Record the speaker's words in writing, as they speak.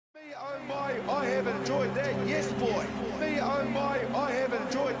oh my, I have enjoyed that, yes boy. Me oh my, I have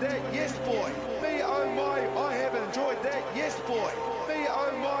enjoyed that, yes boy. Me oh my, I have enjoyed that, yes boy. Me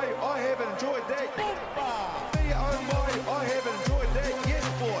oh my, I have enjoyed that. Me oh my, I have enjoyed that, yes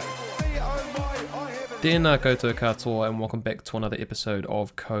boy. Me oh my, I have enjoyed Tēnā koutou katoa and welcome back to another episode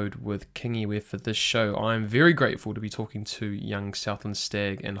of Code with Kingy, where for this show I'm very grateful to be talking to young Southland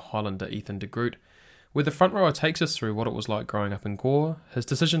Stag and Highlander Ethan de Groot, where the front rower takes us through what it was like growing up in Gore, his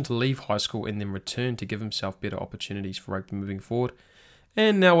decision to leave high school and then return to give himself better opportunities for rugby moving forward,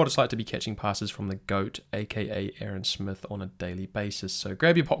 and now what it's like to be catching passes from the GOAT, aka Aaron Smith, on a daily basis. So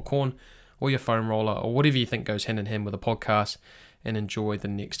grab your popcorn or your foam roller or whatever you think goes hand in hand with a podcast and enjoy the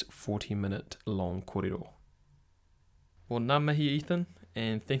next 40-minute long kōrero. Well, ngā mihi Ethan,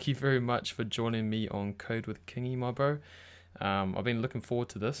 and thank you very much for joining me on Code with Kingy, my bro. I've been looking forward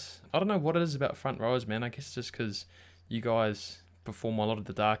to this. I don't know what it is about front rowers, man. I guess just because you guys perform a lot of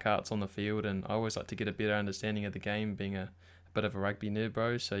the dark arts on the field, and I always like to get a better understanding of the game, being a bit of a rugby nerd,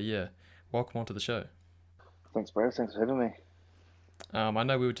 bro. So yeah, welcome onto the show. Thanks, bro. Thanks for having me. I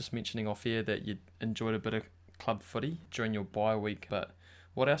know we were just mentioning off air that you enjoyed a bit of club footy during your bye week, but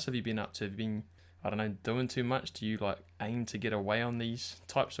what else have you been up to? Have you been, I don't know, doing too much? Do you aim to get away on these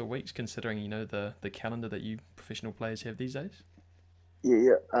types of weeks, considering the calendar that you professional players have these days?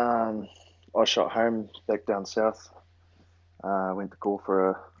 Yeah. I shot home back down south. Went to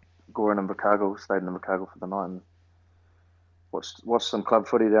Gore and Invercargill. Stayed in Invercargill for the night and watched some club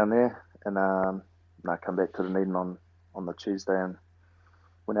footy down there. And come back to Dunedin on the Tuesday and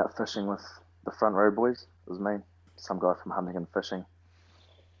went out fishing with the front row boys. It was me, some guy from Hunting and Fishing.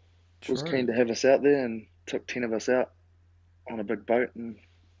 True. Was keen to have us out there and took 10 of us out on a big boat and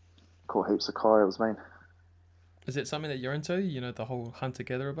caught heaps of kai. It was me. Is it something that you're into? The whole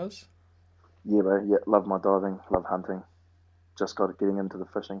hunter-gatherer buzz? Yeah, bro. Yeah, love my diving, love hunting. Just got getting into the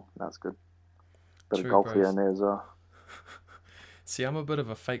fishing. That's good. Bit True, of golf bros. here and there as well. See, I'm a bit of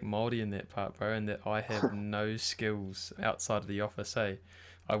a fake Māori in that part, bro, in that I have no skills outside of the office, eh?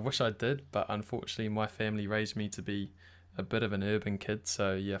 I wish I did, but unfortunately my family raised me to be a bit of an urban kid,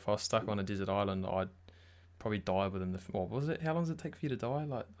 so yeah, if I was stuck on a desert island, I'd probably die within what was it? How long does it take for you to die?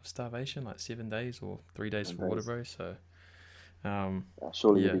 Of starvation? 7 days or 3 days 7 for water, days. bro, so...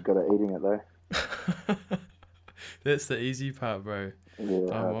 Surely yeah. you'd be good at eating it though. That's the easy part, bro.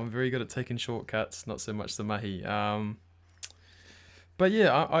 Yeah. I'm very good at taking shortcuts, not so much the mahi. But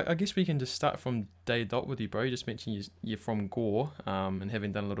yeah, I guess we can just start from day dot with you, bro. You just mentioned you're from Gore, and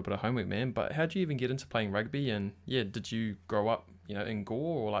having done a little bit of homework, man. But how'd you even get into playing rugby? And yeah, did you grow up, in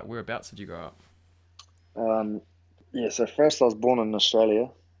Gore, or whereabouts did you grow up? So first I was born in Australia,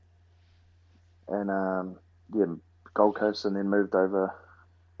 and Gold Coast, and then moved over,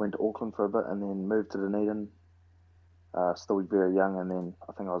 went to Auckland for a bit, and then moved to Dunedin. Still very young, and then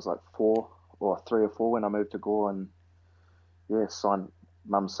I think I was 3 or 4 when I moved to Gore, and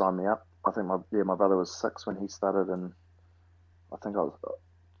Mum signed me up. I think my brother was 6 when he started, and I think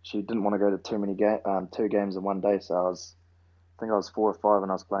she didn't want to go to too many 2 games in one day, so I think I was 4 or 5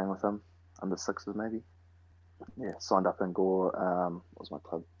 and I was playing with him, under 6s maybe. Yeah, signed up in Gore. What was my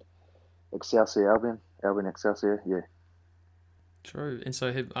club? Excelsior Albion Excelsior. Yeah. True. And so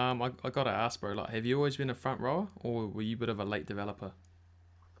I gotta ask, bro, have you always been a front rower, or were you a bit of a late developer?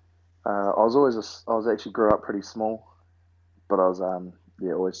 I was actually grew up pretty small, but I was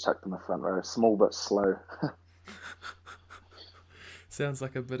always chucked in the front row. Small but slow. Sounds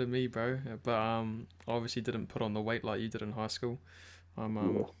like a bit of me, bro. But I obviously didn't put on the weight like you did in high school. I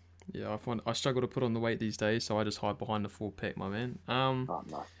find I struggle to put on the weight these days, so I just hide behind the 4-pack, my man. Oh,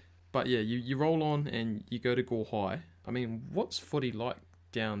 no. But yeah, you roll on and you go to Gore High. I mean, what's footy like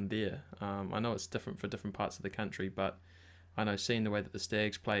down there? I know it's different for different parts of the country, but I know seeing the way that the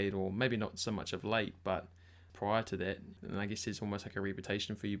Stags played, or maybe not so much of late, but prior to that, and I guess there's almost like a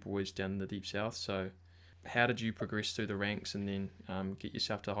reputation for you boys down in the deep south. So how did you progress through the ranks and then get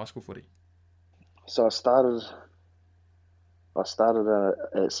yourself to high school footy? So I started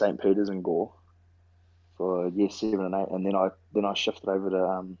at St. Peter's in Gore for year 7 and 8, and then I shifted over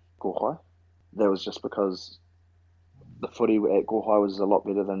to Gore High. That was just because the footy at Gore High was a lot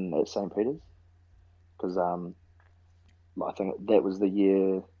better than at St. Peter's, because I think that was the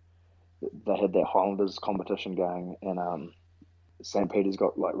year they had that Highlanders competition going, and St. Peter's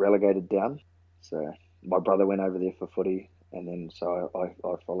got relegated down. So my brother went over there for footy, and then so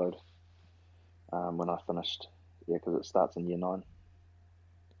I followed when I finished. Yeah, because it starts in year 9.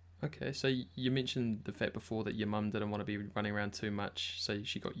 Okay, so you mentioned the fact before that your mum didn't want to be running around too much, so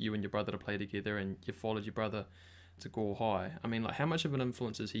she got you and your brother to play together, and you followed your brother to Gore High. I mean, how much of an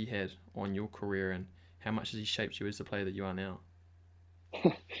influence has he had on your career, and how much has he shaped you as the player that you are now?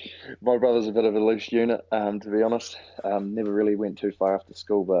 My brother's a bit of a loose unit, to be honest. Never really went too far after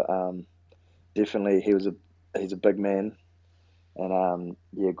school, but definitely he's a big man, and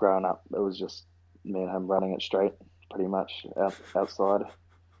yeah, growing up it was just me and him running it straight, pretty much outside,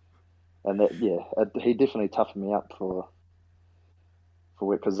 and that yeah, he definitely toughened me up for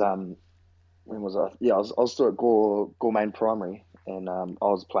it because when was I? Yeah, I was still at Gore Main Primary, and I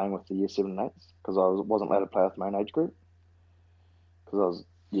was playing with the year 7 and 8s because wasn't allowed to play with my own age group because I was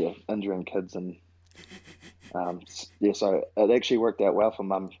yeah injuring kids and yeah, so it actually worked out well for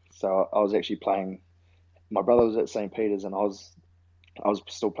mum. So I was actually playing. My brother was at St. Peter's, and I was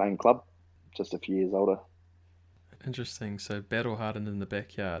still playing club, just a few years older. Interesting. So battle hardened in the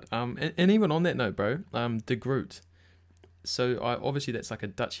backyard. And even on that note, bro, De Groot. So obviously that's like a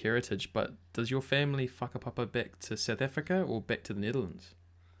Dutch heritage, but does your family whakapapa back to South Africa or back to the Netherlands?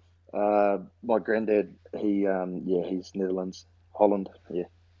 My granddad, yeah, he's Netherlands, Holland. Yeah,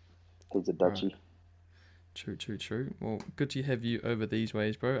 he's a Right. Dutchie. True, true, true. Well, good to have you over these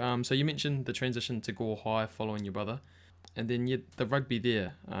ways, bro. So you mentioned the transition to Gore High following your brother, and then yeah, the rugby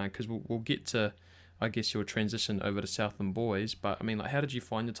there, because we'll get to, I guess, your transition over to Southland Boys. But I mean, like, how did you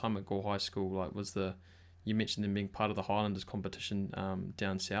find your time at Gore High School? Like, you mentioned them being part of the Highlanders competition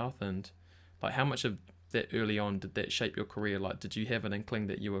down south, and like, how much of that early on did that shape your career? Like, did you have an inkling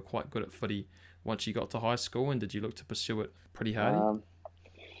that you were quite good at footy once you got to high school, and did you look to pursue it pretty hardy? Um,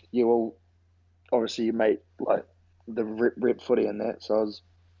 yeah, well, obviously you made like the rep footy and that, so I was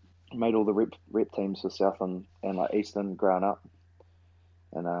made all the rep teams for Southland and like Eastern growing up,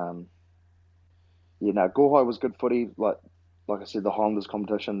 and yeah, no, Gore High was good footy. Like I said, the Highlanders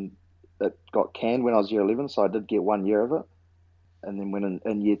competition it got canned when I was year 11, so I did get 1 year of it, and then when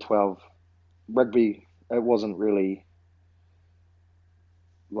in year 12, rugby it wasn't really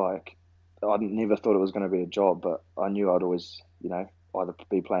like I never thought it was going to be a job, but I knew I'd always either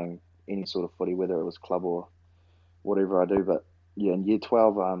be playing any sort of footy, whether it was club or whatever I do. But yeah, in year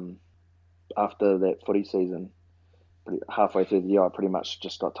 12, after that footy season, halfway through the year, I pretty much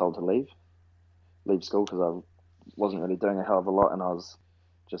just got told to leave school because I wasn't really doing a hell of a lot, and I was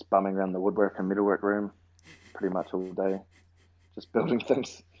just bumming around the woodwork and metalwork room pretty much all day, just building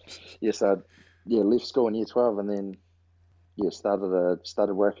things. Yes, I yeah left school in year 12, and then yeah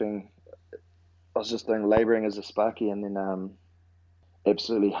started working. I was just doing labouring as a sparky, and then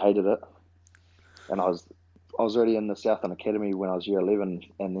absolutely hated it. And I was already in the Southland Academy when I was year 11,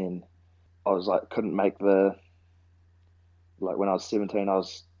 and then I was like couldn't make the like when I was 17, I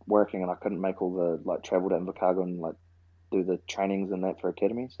was working and I couldn't make all the like travel to Invercargill and like do the trainings and that for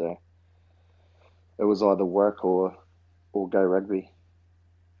academy. So it was either work or go rugby.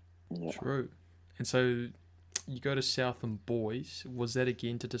 Yeah. True. And so you go to Southland Boys. Was that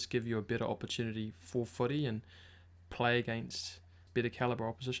again to just give you a better opportunity for footy and play against better caliber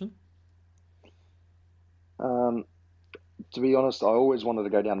opposition? Um, to be honest, I always wanted to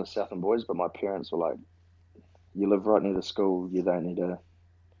go down to Southland Boys, but my parents were like, "You live right near the school. You don't need to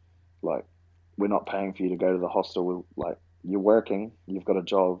like. We're not paying for you to go to the hostel. Like you're working. You've got a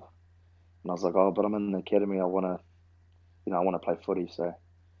job." And I was like, "Oh, but I'm in the academy. I want to play footy." So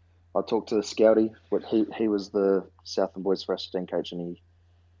I talked to the scouty. But he was the Southland Boys first assistant coach, and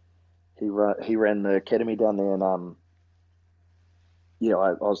he ran the academy down there. And yeah,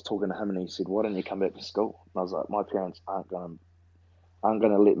 I was talking to him, and he said, "Why don't you come back to school?" And I was like, "My parents aren't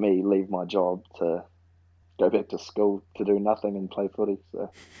gonna let me leave my job to go back to school to do nothing and play footy."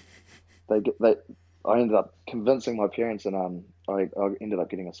 So they I ended up convincing my parents, and I ended up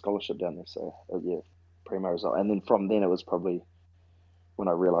getting a scholarship down there. So yeah, primo result. And then from then it was probably when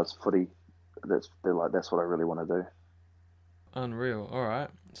I realised footy. That's what I really want to do. Unreal. All right.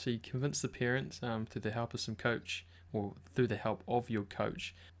 So you convinced the parents through the help of some coach, or through the help of your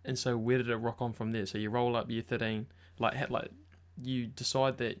coach. And so where did it rock on from there? So you roll up year 13, like you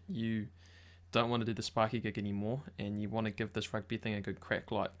decide that you don't want to do the Sparky gig anymore and you want to give this rugby thing a good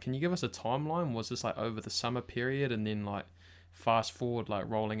crack. Like, can you give us a timeline? Was this like over the summer period and then like fast forward, like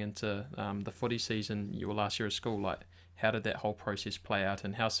rolling into the footy season, your last year of school? Like, how did that whole process play out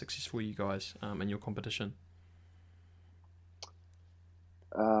and how successful were you guys in your competition?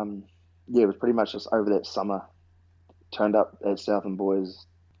 Um, yeah, it was pretty much just over that summer. Turned up at Southern Boys,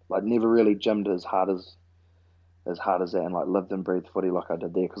 like never really gymmed as that, and like lived and breathed footy like I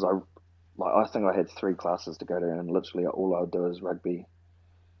did there because I think I had 3 classes to go to, and literally all I would do is rugby,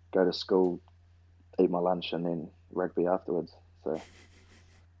 go to school, eat my lunch, and then rugby afterwards. So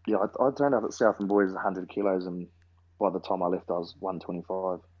yeah, I turned up at Southern Boys 100 kilos, and by the time I left, I was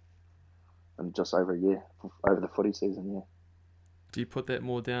 125, and just over a year over the footy season. Yeah. Do you put that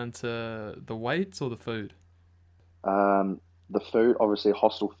more down to the weights or the food? Um, the food, obviously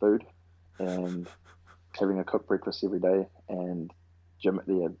hostel food, and having a cooked breakfast every day, and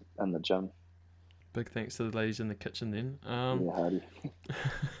in the gym. Big thanks to the ladies in the kitchen then. Yeah, hardy.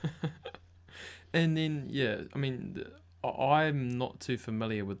 And then, yeah, I mean, I'm not too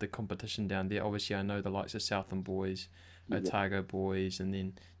familiar with the competition down there. Obviously, I know the likes of Southland boys, Otago boys, and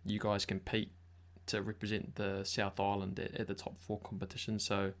then you guys compete to represent the South Island at the top 4 competition.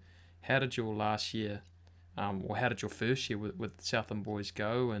 So how did your last year, or how did your first year with Southland boys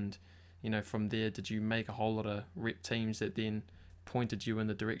go? And, from there, did you make a whole lot of rep teams that then pointed you in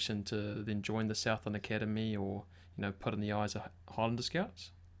the direction to then join the Southland Academy or, put in the eyes of Highlander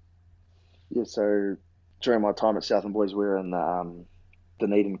Scouts? Yeah, so during my time at Southern Boys, we were in the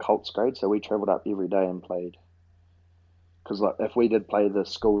Dunedin Colts grade, so we travelled up every day and played. Because like if we did play the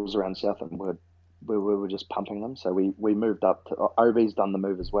schools around Southern, we were just pumping them. So we moved up to OB's done the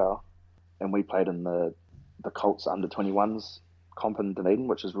move as well, and we played in the Colts under 21s comp in Dunedin,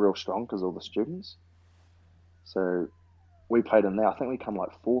 which is real strong because all the students. So we played in there. I think we come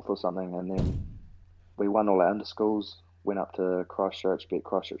like 4th or something, and then we won all our under schools. Went up to Christchurch, beat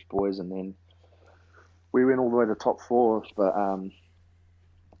Christchurch boys, and then we went all the way to top 4. But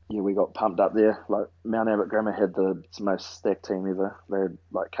yeah, we got pumped up there. Like Mount Abbott Grammar had the most stacked team ever. They had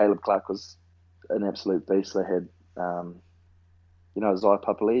like Caleb Clark was an absolute beast. They had Zai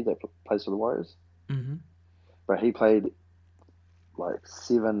Papali that plays for the Warriors. Mm-hmm. But he played like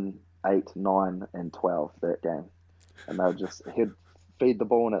 7, 8, 9, and 12 that game, and he'd feed the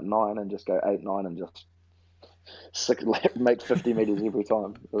ball in at 9 and just go 8, 9 and just make 50 meters every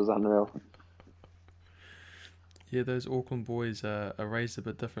time. It was unreal. Yeah, those Auckland boys are raised a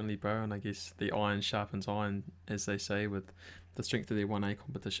bit differently, bro, and I guess the iron sharpens iron, as they say, with the strength of their 1A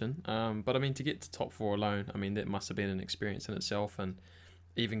competition. But I mean, to get to top 4 alone, I mean, that must have been an experience in itself, and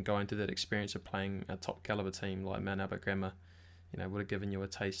even going through that experience of playing a top caliber team like Mount Abbott Grammar, would have given you a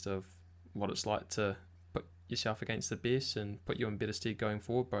taste of what it's like to put yourself against the best and put you in better stead going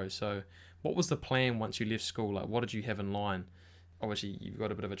forward, bro. So what was the plan once you left school? Like, what did you have in line? Obviously, you've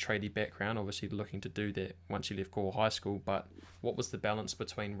got a bit of a tradie background, obviously looking to do that once you left Gore High School, but what was the balance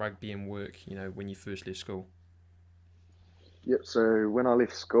between rugby and work, when you first left school? Yep, so when I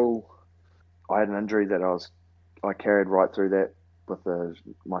left school, I had an injury that I carried right through that with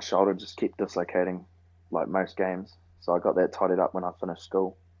my shoulder just kept dislocating like most games. So I got that tidied up when I finished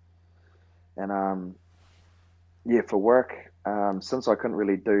school. And yeah, for work, since I couldn't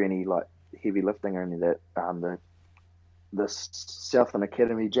really do any like heavy lifting or any of that, the Southland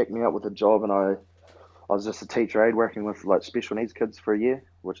Academy jacked me up with a job, and I was just a teacher aide working with like special needs kids for a year,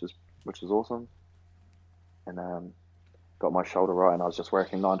 which is awesome. And got my shoulder right, and I was just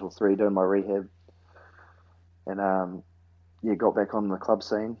working 9 till 3 doing my rehab. And yeah, got back on the club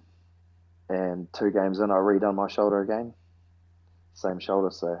scene, and 2 games in, I redone my shoulder again, same shoulder,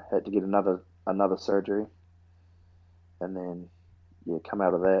 so had to get another surgery, and then yeah, come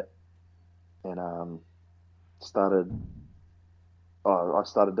out of that, and I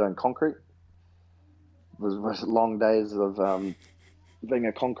started doing concrete. It was long days of being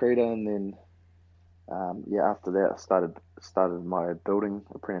a concreter, and then yeah, after that I started my building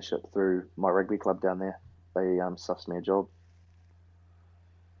apprenticeship through my rugby club down there. They sussed me a job.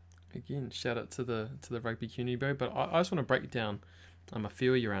 Again, shout out to the rugby community, bro. But I just want to break down a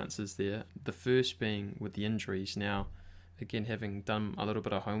few of your answers there. The first being with the injuries. Now, again, having done a little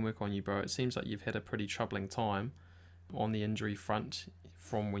bit of homework on you, bro, it seems like you've had a pretty troubling time on the injury front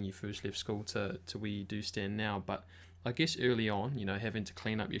from when you first left school to where you do stand now. But I guess early on, having to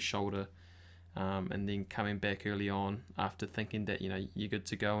clean up your shoulder, and then coming back early on after thinking that, you're good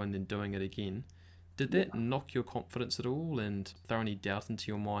to go and then doing it again. Did that knock your confidence at all and throw any doubt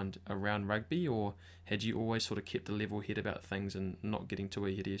into your mind around rugby, or had you always sort of kept a level head about things and not getting too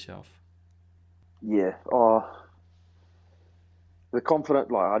ahead of yourself? Yeah. The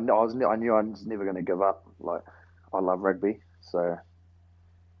confident, like I knew I was never going to give up. Like I love rugby, so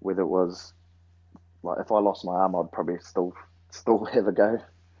whether it was like if I lost my arm, I'd probably still have a go.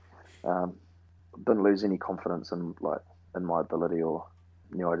 Didn't lose any confidence in my ability, or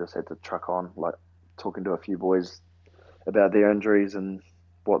knew I just had to truck on. Like talking to a few boys about their injuries and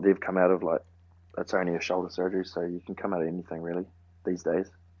what they've come out of, like it's only a shoulder surgery, so you can come out of anything really these days.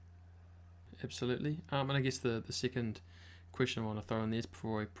 Absolutely. And I guess the second question I want to throw in there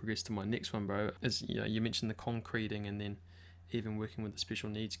before I progress to my next one, bro, is you mentioned the concreting and then even working with the special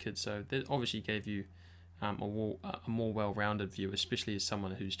needs kids. So that obviously gave you a more well-rounded view, especially as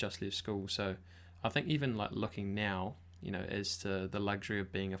someone who's just left school. So I think even like looking now, as to the luxury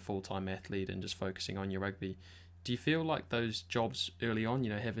of being a full-time athlete and just focusing on your rugby, do you feel like those jobs early on,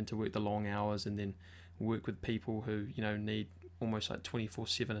 having to work the long hours and then work with people who, need almost like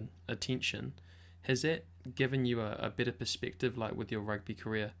 24/7 attention. Has that given you a better perspective, like with your rugby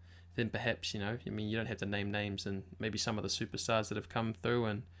career, than perhaps, you don't have to name names, and maybe some of the superstars that have come through,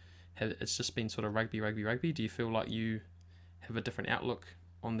 and it's just been sort of rugby? Do you feel like you have a different outlook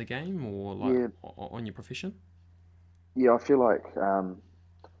on the game, or like on your profession? Yeah, I feel like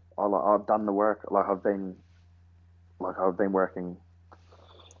I've done the work. I've been working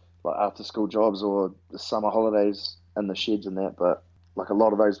like after school jobs or the summer holidays in the sheds and that. But like a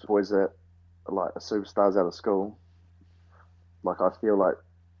lot of those boys that are like superstars out of school, like I feel like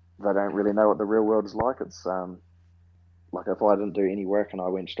they don't really know what the real world is like. It's like if I didn't do any work and I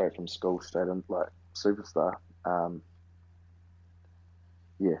went straight from school straight into like superstar,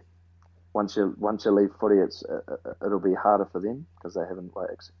 yeah. Once you leave footy, it'll be harder for them because they haven't like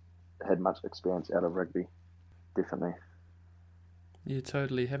had much experience out of rugby. Definitely. Yeah,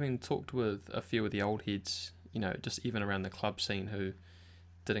 totally. Having talked with a few of the old heads, just even around the club scene, who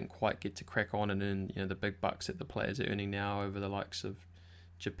didn't quite get to crack on and earn, the big bucks that the players are earning now over the likes of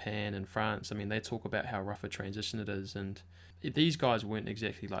Japan and France. I mean, they talk about how rough a transition it is, and these guys weren't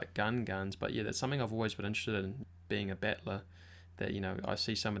exactly like guns, but yeah, that's something I've always been interested in, being a battler, that, I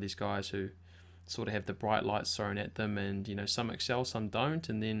see some of these guys who sort of have the bright lights thrown at them, and, some excel, some don't,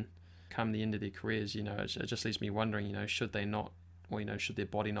 and then come the end of their careers, it just leaves me wondering, should they not, or, should their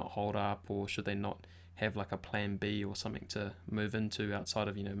body not hold up, or should they not have like a plan B or something to move into outside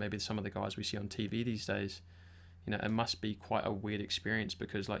of, maybe some of the guys we see on TV these days. It must be quite a weird experience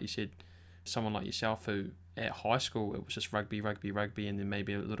because, like you said, someone like yourself who at high school it was just rugby, and then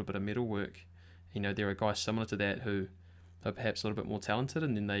maybe a little bit of metal work. There are guys similar to that who are perhaps a little bit more talented,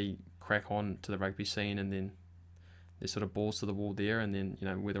 and then they crack on to the rugby scene, and then they're sort of balls to the wall there, and then,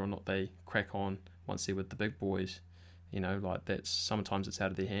 whether or not they crack on once they're with the big boys, like that's sometimes it's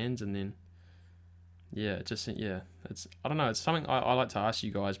out of their hands, and then it's I don't know, it's something I like to ask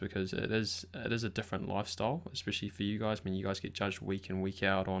you guys because it is a different lifestyle, especially for you guys. I mean, you guys get judged week in, week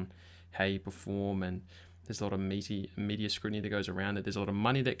out on how you perform, and there's a lot of media scrutiny that goes around it. There's a lot of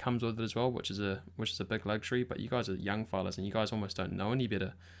money that comes with it as well, which is a big luxury. But you guys are young fellas, and you guys almost don't know any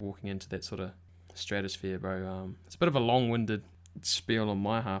better walking into that sort of stratosphere, bro. It's a bit of a long-winded spiel on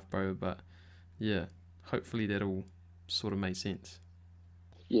my half, bro, but yeah, hopefully that'll sort of make sense.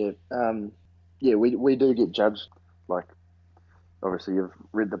 Yeah, we do get judged. Like, obviously you've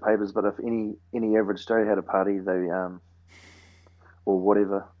read the papers, but if any average Joe had a party, they or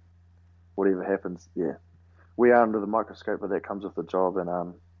whatever happens, yeah, we are under the microscope, but that comes with the job.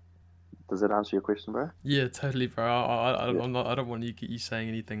 And does that answer your question, bro? Yeah, totally, bro. I don't want to get you saying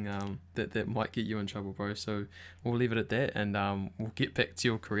anything that might get you in trouble, bro. So we'll leave it at that, and we'll get back to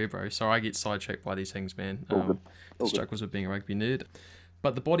your career, bro. Sorry, I get sidetracked by these things, man. The struggles of being a rugby nerd,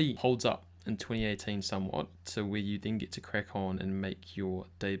 but the body holds up in 2018 somewhat to where you then get to crack on and make your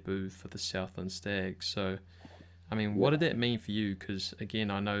debut for the Southland Stags. So, I mean, what did that mean for you? Because again,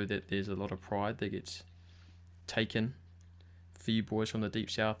 I know that there's a lot of pride that gets taken for you boys from the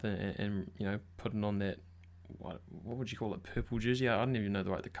deep south, and putting on that, what would you call it, purple jersey? I don't even know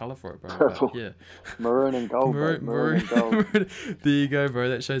the colour for it, bro. Purple. But, yeah, maroon and gold. Maroon and gold. There you go, bro.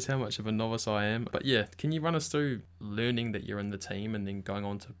 That shows how much of a novice I am. But yeah, can you run us through learning that you're in the team and then going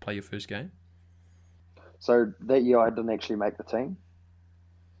on to play your first game? So that year I didn't actually make the team,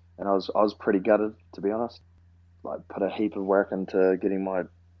 and I was pretty gutted, to be honest. Like, put a heap of work into getting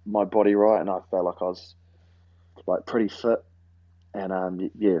my body right, and I felt like I was like pretty fit, and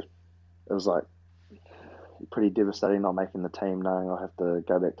it was like pretty devastating not making the team, knowing I have to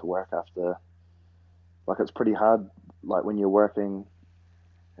go back to work after. Like, it's pretty hard, like when you're working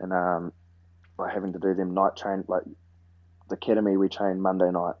and like having to do them night train. Like, the academy, we train Monday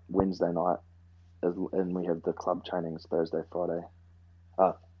night, Wednesday night, and we have the club trainings Thursday, Friday,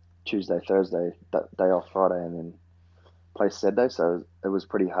 Tuesday, Thursday, that day off Friday, and then play Saturday. So it was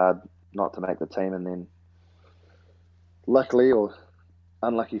pretty hard not to make the team. And then luckily, or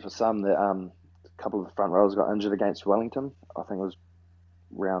unlucky for some, that a couple of the front rows got injured against Wellington. I think it was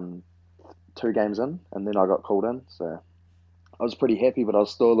round 2 games in, and then I got called in. So I was pretty happy, but I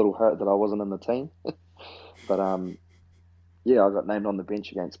was still a little hurt that I wasn't in the team. But I got named on the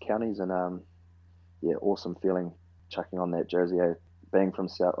bench against Counties, and awesome feeling chucking on that jersey. Being from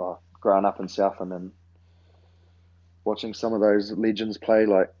growing up in Southland and watching some of those legends play,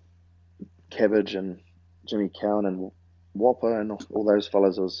 like Cabbage and Jimmy Cowan and Whopper and all those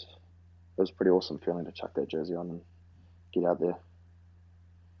fellas, it was a pretty awesome feeling to chuck that jersey on and get out there.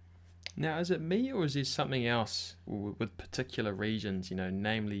 Now, is it me, or is there something else with particular regions,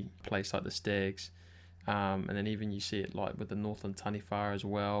 namely a place like the Stags, and then even you see it like with the Northland Taniwha as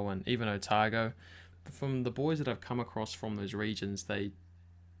well, and even Otago, from the boys that I've come across from those regions, they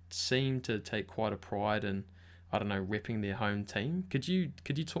seem to take quite a pride in, I don't know, repping their home team. Could you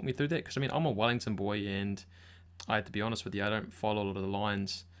talk me through that? Because I mean, I'm a Wellington boy, and I have to be honest with you, I don't follow a lot of the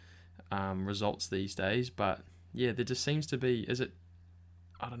Lions results these days. But yeah, there just seems to be. Is it?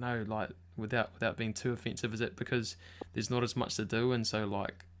 I don't know. Like without being too offensive, is it because there's not as much to do, and so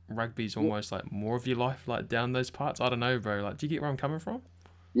like rugby's almost like more of your life, like down those parts? I don't know, bro. Like, do you get where I'm coming from?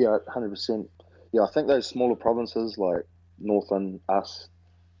 Yeah, 100%. Yeah, I think those smaller provinces like Northland, us,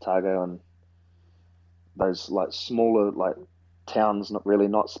 Targo, and those like smaller like towns, not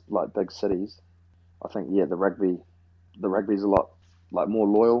like big cities. I think the rugby's a lot like more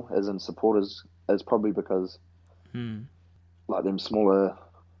loyal, as in supporters, is probably because like them smaller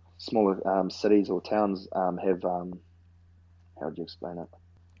cities or towns have how would you explain it?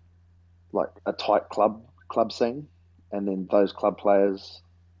 Like a tight club scene, and then those club players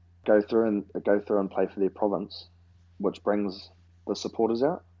go through and play for their province, which brings the supporters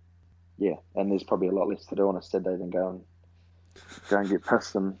out. Yeah, and there's probably a lot less to do on a Saturday than go and get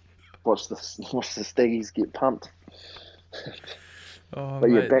pissed and watch the Stiggies get pumped. Oh, But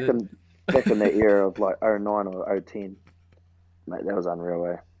yeah, mate, back in that era of like '09 or '10, mate, that was unreal,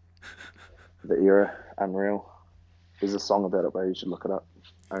 eh? The era, unreal. There's a song about it, bro. You should look it up.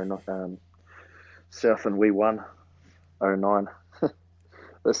 South and We Won, '09.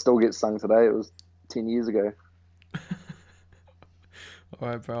 It still gets sung today. It was 10 years ago. All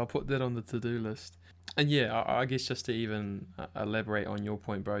right, bro. I'll put that on the to-do list. And yeah, I guess just to even elaborate on your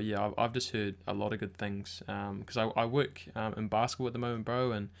point, bro. Yeah, I've just heard a lot of good things. Because I work in basketball at the moment,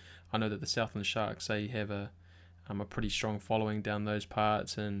 bro, and I know that the Southland Sharks, they have a pretty strong following down those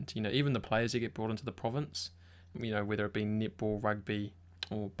parts, and you know, even the players that get brought into the province, you know, whether it be netball, rugby,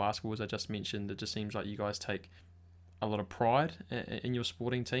 or basketball, as I just mentioned, it just seems like you guys take a lot of pride in your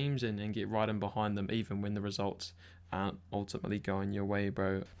sporting teams and get right in behind them, even when the results aren't ultimately going your way,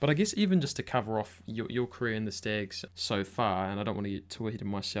 bro. But I guess even just to cover off your career in the Stags so far, and I don't want to get too ahead of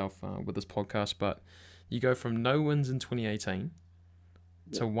myself with this podcast, but you go from no wins in 2018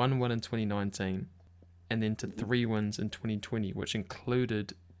 to 1 win in 2019, and then to 3 wins in 2020, which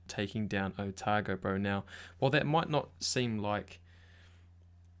included taking down Otago, bro. Now, while that might not seem like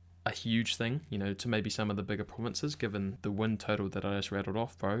a huge thing, you know, to maybe some of the bigger provinces, given the win total that I just rattled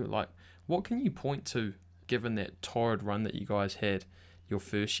off, bro, like, what can you point to, given that torrid run that you guys had your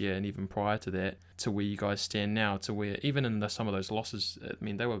first year and even prior to that, to where you guys stand now, to where even in some of those losses, I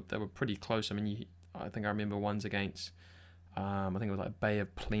mean, they were pretty close. I mean, I think I remember ones against, I think it was like Bay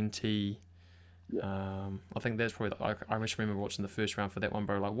of Plenty. I think that's probably, I just remember watching the first round for that one,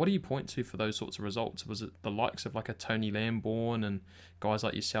 bro. Like, what do you point to for those sorts of results? Was it the likes of like a Tony Lamborn and guys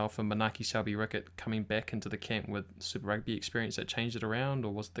like yourself and Manaki Selby Rickett coming back into the camp with Super Rugby experience that changed it around,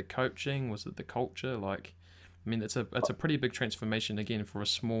 or was it the coaching? Was it the culture? Like, I mean, it's a pretty big transformation again for a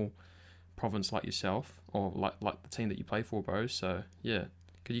small province like yourself, or like the team that you play for, bro. So yeah,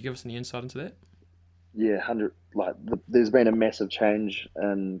 could you give us any insight into that? Yeah, there's been a massive change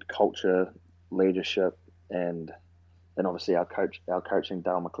in culture, leadership, and obviously our coaching,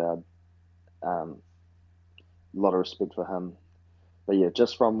 Dale McLeod. A lot of respect for him. But yeah,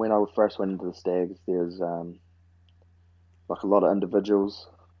 just from when I first went into the Stags, there's like a lot of individuals.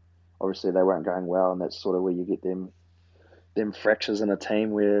 Obviously, they weren't going well, and that's sort of where you get them fractures in a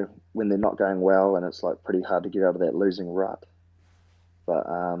team where when they're not going well, and it's like pretty hard to get out of that losing rut. But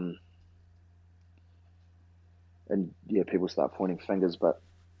and yeah, people start pointing fingers, but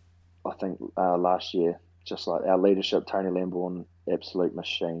I think last year, just like our leadership, Tony Lamborn, absolute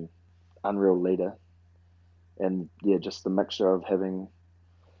machine, unreal leader, and yeah, just the mixture of having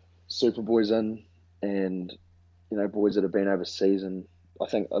super boys in and you know boys that have been overseas, and I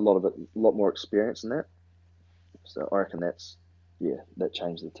think a lot more experience in that. So I reckon that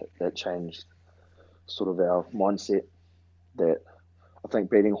changed sort of our mindset. That I think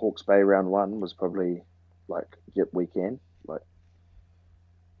beating Hawke's Bay round one was probably like, yep, we can. Like,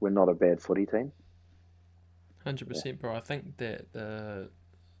 we're not a bad footy team. 100%, bro. I think that the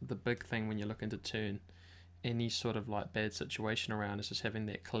big thing when you're looking to turn any sort of like bad situation around is just having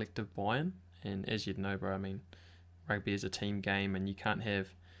that collective buy-in. And as you'd know, bro, I mean, rugby is a team game, and you can't have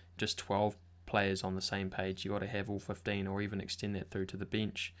just 12 players on the same page. You got to have all 15, or even extend that through to the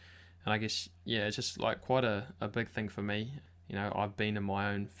bench. And I guess, yeah, it's just like quite a big thing for me. You know, I've been in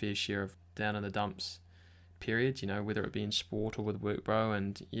my own fair share of down in the dumps periods, you know, whether it be in sport or with work, bro.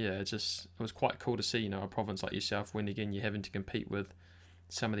 And yeah, it was quite cool to see, you know, a province like yourself when again you're having to compete with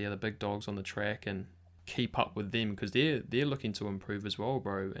some of the other big dogs on the track and keep up with them, because they're looking to improve as well,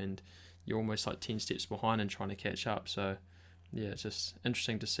 bro. And you're almost like 10 steps behind and trying to catch up. So yeah, it's just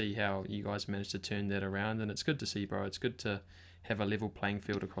interesting to see how you guys managed to turn that around, and it's good to see, bro. It's good to have a level playing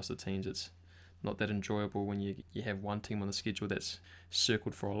field across the teams. It's not that enjoyable when you have one team on the schedule that's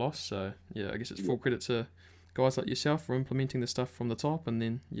circled for a loss. So yeah, I guess it's full credit to guys like yourself for implementing the stuff from the top, and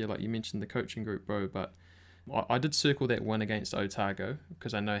then yeah, like you mentioned, the coaching group, bro. But I did circle that win against Otago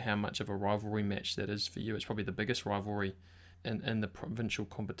because I know how much of a rivalry match that is for you. It's probably the biggest rivalry in the provincial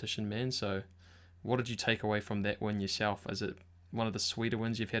competition, man. So what did you take away from that win yourself? Is it one of the sweeter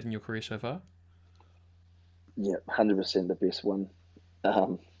wins you've had in your career so far? Yeah, 100% the best one.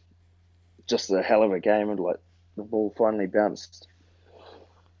 Um, just a hell of a game, and like the ball finally bounced.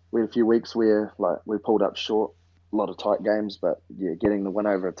 We had a few weeks where like we pulled up short, a lot of tight games, but yeah, getting the win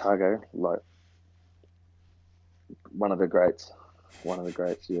over Otago, like one of the greats,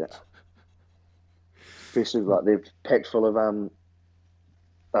 yeah. Especially like they're packed full of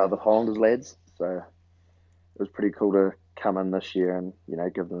the Highlanders lads, so it was pretty cool to come in this year and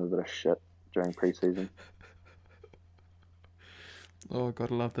give them a bit of shit during pre-season. Oh,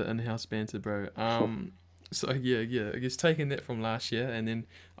 gotta love the in-house banter, bro. So yeah. I guess taking that from last year, and then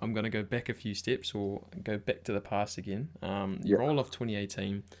I'm gonna go back a few steps or go back to the past again. You Yeah. roll off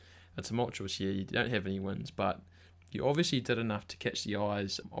 2018, a tumultuous year. You don't have any wins, but you obviously did enough to catch the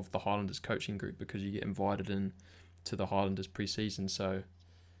eyes of the Highlanders coaching group because you get invited in to the Highlanders pre-season. So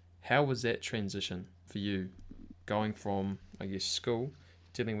how was that transition for you, going from I guess school,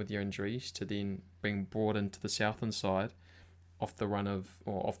 dealing with your injuries, to then being brought into the Southland side? Off the run of,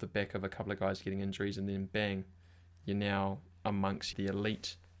 or off the back of a couple of guys getting injuries, and then bang, you're now amongst the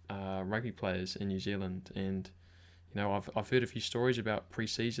elite rugby players in New Zealand. And I've heard a few stories about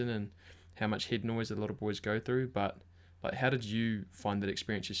pre-season and how much head noise that a lot of boys go through. But like, how did you find that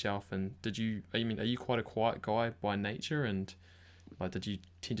experience yourself? And are you quite a quiet guy by nature? And like, did you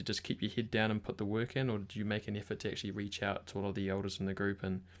tend to just keep your head down and put the work in, or did you make an effort to actually reach out to a lot of the elders in the group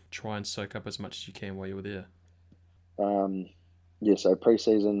and try and soak up as much as you can while you were there? Yeah, so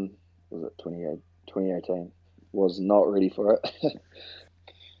pre-season, was it 2018, was not ready for it.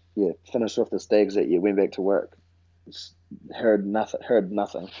 Yeah, finished off the Stags that year, went back to work, heard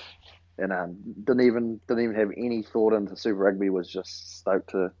nothing, and didn't even have any thought into Super Rugby. Was just stoked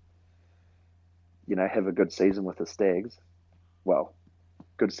to have a good season with the Stags. Well,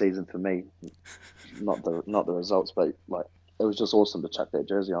 good season for me, not the results, but like it was just awesome to chuck that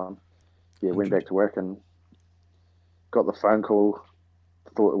jersey on. Yeah, went 100. back to work and got the phone call.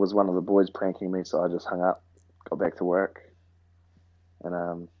 Thought it was one of the boys pranking me, so I just hung up, got back to work,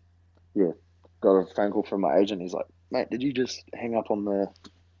 and yeah, got a phone call from my agent. He's like, "Mate, did you just hang up on the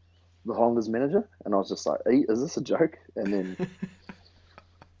Highlanders manager?" And I was just like, "Is this a joke?" And then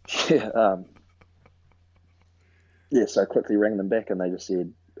yeah, yeah, so I quickly rang them back, and they just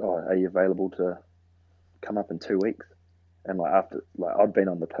said, "Oh, are you available to come up in 2 weeks?" And like after like I'd been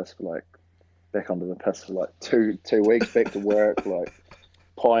on the piss for like back onto the piss for like two weeks, back to work, like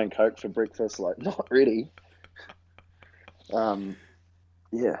pie and coke for breakfast, like not ready. Um,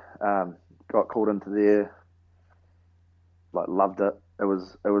 yeah, got called into there, like loved it. It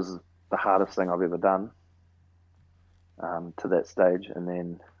was the hardest thing I've ever done to that stage, and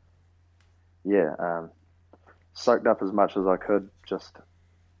then yeah, soaked up as much as I could. Just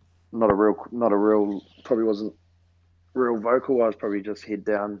not a real, probably wasn't real vocal. I was probably just head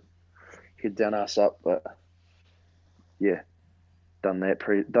down, ass up. But yeah, done the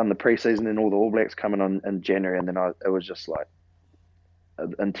preseason and all the All Blacks coming on in January, and then it was just like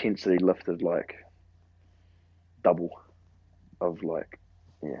intensity lifted like double of like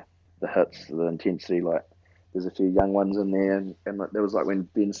yeah the hits, the intensity. Like there's a few young ones in there, and like, there was like when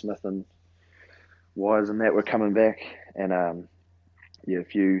Ben Smith and Wise and that were coming back, and yeah, a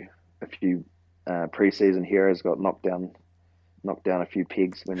few preseason heroes got knocked down a few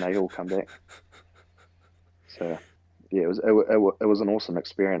pegs when they all come back. So yeah, it was an awesome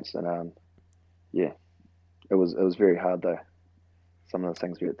experience, and yeah, it was very hard though. Some of the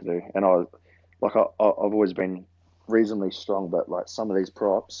things we had to do, and I've always been reasonably strong, but like some of these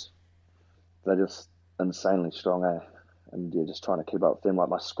props, they're just insanely strong, eh? And yeah, just trying to keep up with them. Like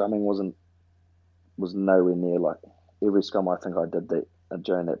my scrumming was nowhere near like every scrum I think I did that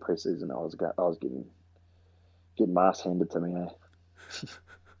during that preseason. I was getting my ass handed to me, eh?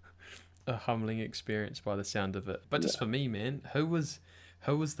 A humbling experience by the sound of it. But just Yeah. for me, man, who was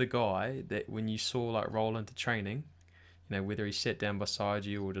the guy that when you saw like roll into training, whether he sat down beside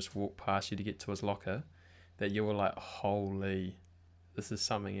you or just walked past you to get to his locker, that you were like, holy, this is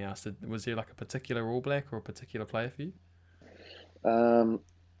something else. Was there like a particular All Black or a particular player for you? Um.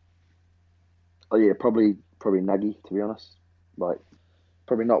 Oh yeah, probably Nuggy, to be honest. Like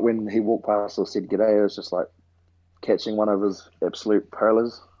probably not when he walked past or said g'day. It was just like catching one of his absolute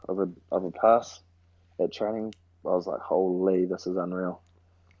pearlers of a pass at training, I was like, holy, this is unreal.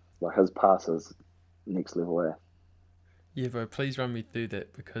 Like his pass is next level. Yeah, bro, please run me through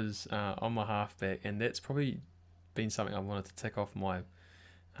that because I'm a halfback, and that's probably been something I wanted to tick off my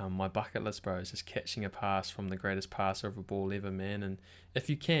bucket list, bro. Is just catching a pass from the greatest passer of a ball ever, man. And if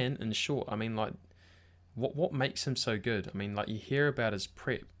you can, in short, I mean, like, what makes him so good? I mean, like, you hear about his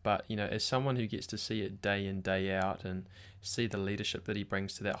prep, but you know, as someone who gets to see it day in day out and see the leadership that he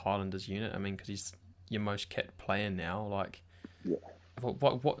brings to that Highlanders unit, I mean, because he's your most capped player now, like, Yeah.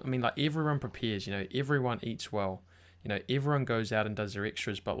 what I mean, like, everyone prepares, you know, everyone eats well. You know, everyone goes out and does their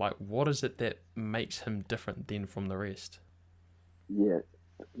extras, but like, what is it that makes him different then from the rest? Yeah,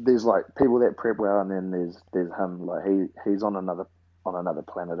 there's like people that prep well, and then there's him. Like he's on another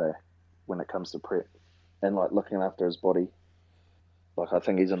planet when it comes to prep and like looking after his body. Like I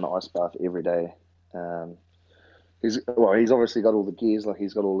think he's in the ice bath every day. Um, he's obviously got all the gears. Like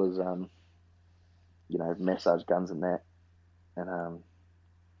he's got all his massage guns and that. And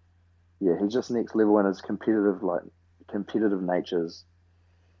yeah, he's just next level in his competitive natures.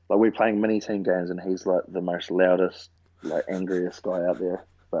 Like we're playing mini team games, and he's like the most loudest, like angriest guy out there.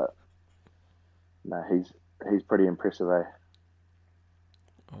 But no, he's pretty impressive, eh?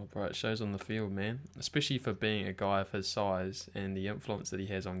 Oh, bro, it shows on the field, man. Especially for being a guy of his size and the influence that he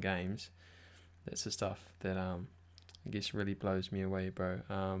has on games. That's the stuff that I guess really blows me away, bro.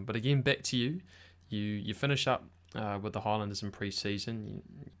 But again, back to you. You finish up with the Highlanders in pre-season.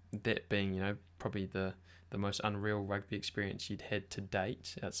 That being, you know, probably the most unreal rugby experience you'd had to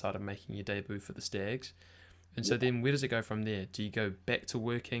date outside of making your debut for the Stags. And so then where does it go from there? Do you go back to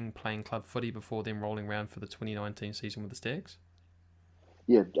working, playing club footy before then rolling around for the 2019 season with the Stags?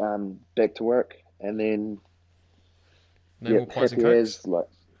 Yeah, back to work, and then No more pies and happy cokes? as like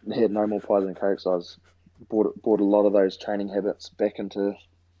had no more pies and cokes. I was brought a lot of those training habits back into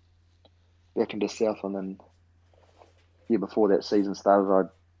Southland, and yeah, before that season started,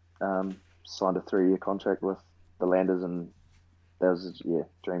 I signed a 3-year contract with the Landers, and that was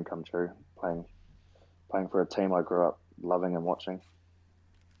dream come true. Playing for a team I grew up loving and watching.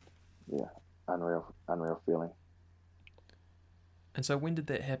 Yeah, unreal feeling. And so when did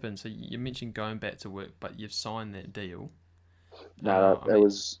that happen? So you mentioned going back to work, but you've signed that deal. No, I mean, it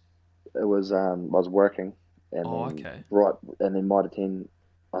was I was working, and oh, then okay. Mitre 10.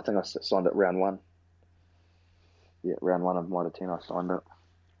 I think I signed it round one. Yeah, round one of Mitre 10. I signed it.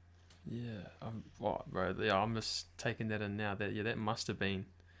 Yeah, bro? Yeah, I'm just taking that in now. That must have been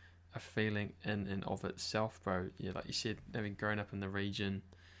a feeling in and of itself, bro. Yeah, like you said, having grown up in the region,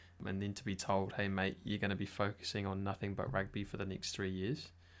 and then to be told, hey mate, you're going to be focusing on nothing but rugby for the next 3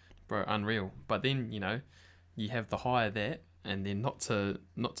 years, bro, unreal. But then, you know, you have the high of that, and then not to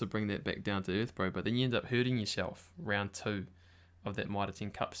bring that back down to earth, bro, but then you end up hurting yourself round 2 of that Mitre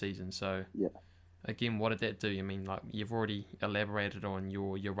 10 Cup season. So Yeah. again, what did that do? I mean, like, you've already elaborated on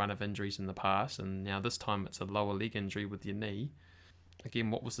your run of injuries in the past, and now this time it's a lower leg injury with your knee.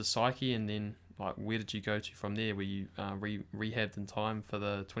 Again, what was the psyche, and then like where did you go to from there? Were you rehabbed in time for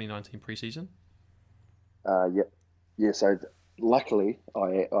the 2019 preseason? Yeah. Yeah. So luckily,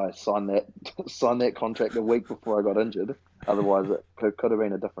 I signed that signed that contract a week before I got injured. Otherwise, it could have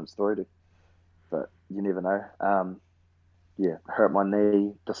been a different story. But you never know. Yeah, hurt my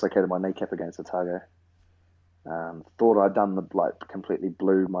knee, dislocated my kneecap against Otago. Thought I'd done completely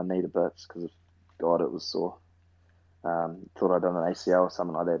blew my knee to bits because God, it was sore. Thought I'd done an ACL or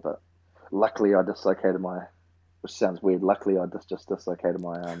something like that, but luckily I dislocated which sounds weird. Luckily I just dislocated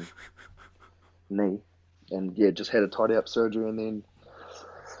my knee, and yeah, just had a tidy up surgery, and then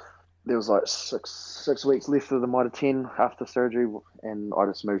there was like six weeks left of the Mitre 10 after surgery, and I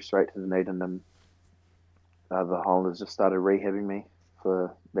just moved straight to the need, and then the Highlanders just started rehabbing me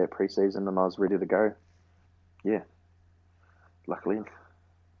for that preseason, and I was ready to go. Yeah, luckily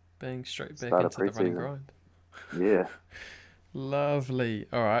Bang, straight back started into the running preseason. grind. Yeah, Lovely.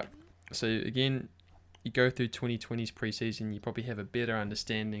 All right. So again, you go through 2020's preseason, you probably have a better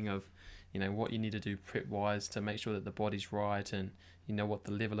understanding of, you know, what you need to do prep wise to make sure that the body's right, and you know what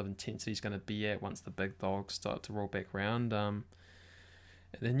the level of intensity is going to be at once the big dogs start to roll back round. And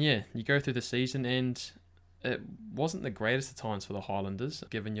then yeah, you go through the season, and it wasn't the greatest of times for the Highlanders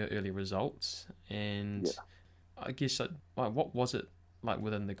given your early results. And yeah. I guess like what was it like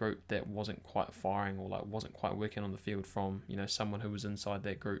within the group that wasn't quite firing, or like wasn't quite working on the field from, you know, someone who was inside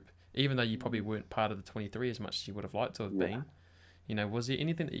that group, even though you probably weren't part of the 23 as much as you would have liked to have Yeah. been. You know, was there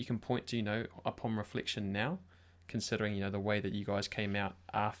anything that you can point to, you know, upon reflection now, considering, you know, the way that you guys came out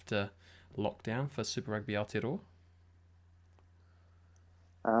after lockdown for Super Rugby Aotearoa?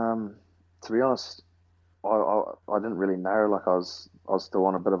 To be honest, I didn't really know. Like I was still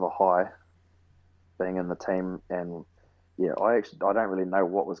on a bit of a high, being in the team, and yeah, I don't really know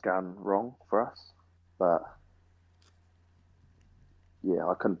what was going wrong for us, but yeah,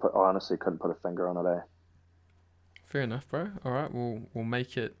 I honestly couldn't put a finger on it. Fair enough, bro. All right, we'll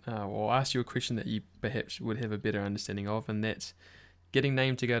make it. We'll ask you a question that you perhaps would have a better understanding of, and that's getting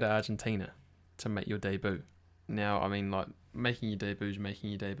named to go to Argentina to make your debut. Now, I mean, like making your debut is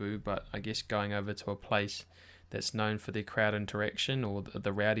making your debut, but I guess going over to a place that's known for their crowd interaction or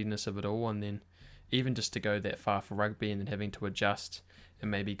the rowdiness of it all, and then even just to go that far for rugby and then having to adjust and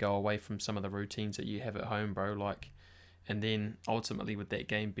maybe go away from some of the routines that you have at home, bro. Like, and then ultimately with that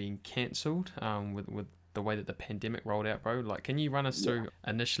game being cancelled, with the way that the pandemic rolled out, bro. Like, can you run us through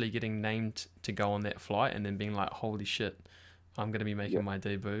initially getting named to go on that flight and then being like, holy shit, I'm going to be making my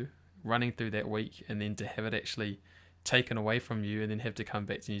debut, running through that week, and then to have it actually taken away from you and then have to come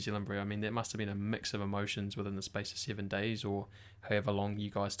back to New Zealand, bro. I mean, that must have been a mix of emotions within the space of 7 days or however long you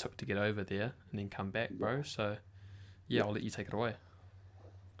guys took to get over there and then come back, bro. So, yeah, I'll let you take it away.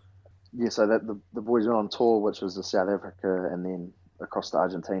 Yeah, so that the boys went on tour, which was to South Africa and then across to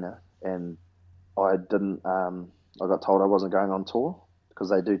Argentina, and I didn't. I got told I wasn't going on tour because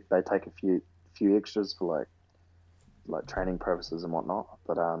they take a few extras for like training purposes and whatnot,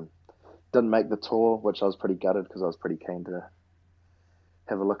 but didn't make the tour, which I was pretty gutted because I was pretty keen to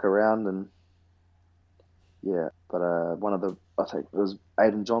have a look around and yeah. But I think it was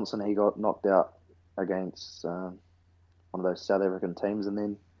Aidan Johnson. He got knocked out against one of those South African teams, and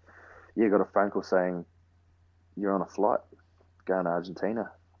then got a phone call saying you're on a flight going to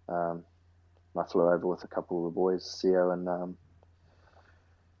Argentina. I flew over with a couple of the boys, Sio and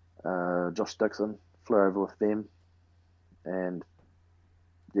Josh Dixon. Flew over with them, and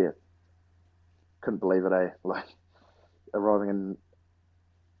yeah, couldn't believe it. Like arriving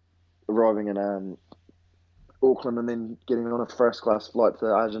in Auckland and then getting on a first class flight to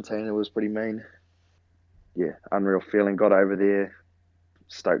Argentina was pretty mean. Yeah, unreal feeling. Got over there,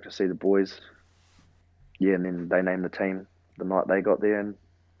 stoked to see the boys. Yeah, and then they named the team the night they got there, and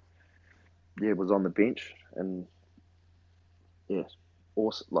yeah, was on the bench, and yeah,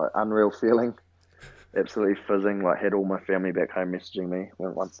 awesome, like unreal feeling. Absolutely fizzing. Like had all my family back home messaging me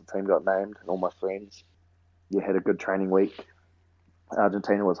once the team got named, and all my friends. Yeah, had a good training week.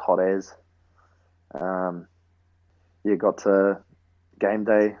 Argentina was hot as. Yeah, got to game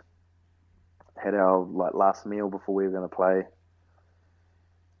day. Had our last meal before we were going to play,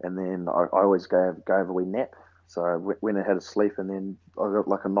 and then I always go over a wee nap. So I went and had a sleep, and then I got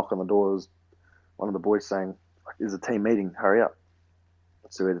like a knock on the door. It was one of the boys saying, "There's a team meeting. Hurry up!"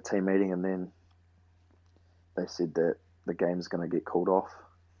 So we had a team meeting, and then they said that the game's going to get called off,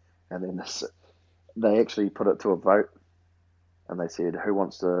 and then they actually put it to a vote, and they said who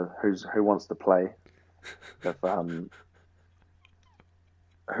wants to play, if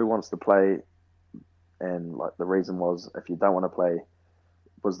who wants to play, and like the reason was if you don't want to play,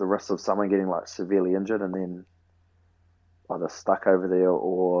 was the risk of someone getting like severely injured and then either stuck over there,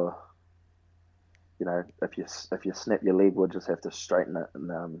 or you know if you snap your leg, we'll just have to straighten it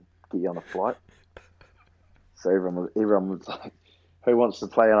and get you on a flight. So everyone was like, who wants to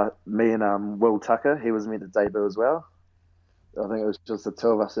play? And me and Will Tucker, he was meant to debut as well. I think it was just the two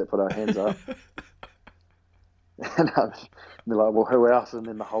of us that put our hands up. And they're like, well, who else? And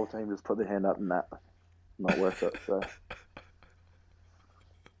then the whole team just put their hand up, and that not worth it. So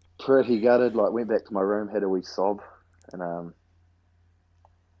pretty gutted. Like went back to my room, had a wee sob, and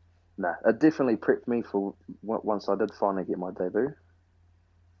it definitely prepped me for once I did finally get my debut.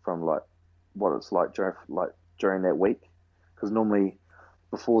 From like what it's like during that week, because normally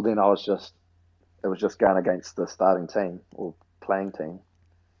before then it was just going against the starting team or playing team,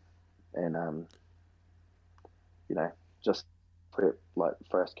 and just prep like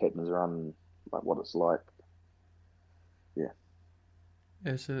first captain's run, like what it's like. Yeah,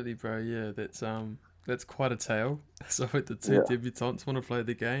 Absolutely, bro. Yeah, that's quite a tale. So the two debutants want to play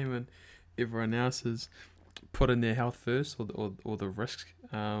the game, and everyone else is put in their health first, or the risk,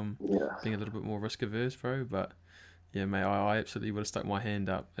 being a little bit more risk averse, bro. But yeah, mate, I absolutely would have stuck my hand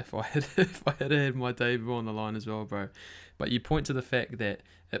up if I had my debut on the line as well, bro. But you point to the fact that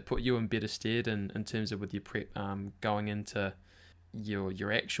it put you in better stead in terms of with your prep, going into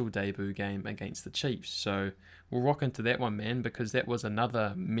your actual debut game against the Chiefs. So we'll rock into that one, man, because that was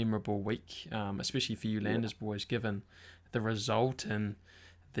another memorable week, especially for you Landers boys, given the result and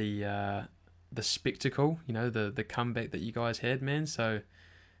the spectacle, the comeback that you guys had, man. So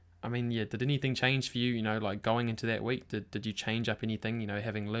I mean, yeah, did anything change for you, like going into that week? Did you change up anything,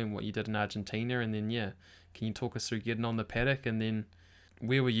 having learned what you did in Argentina? And then, yeah, can you talk us through getting on the paddock and then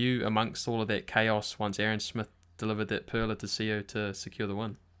where were you amongst all of that chaos once Aaron Smith delivered that perler to Seo to secure the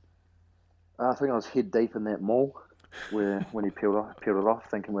win? I think I was head deep in that maul when he peeled it off,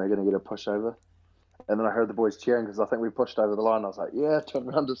 thinking we were going to get a pushover. And then I heard the boys cheering because I think we pushed over the line. I was like, yeah, turned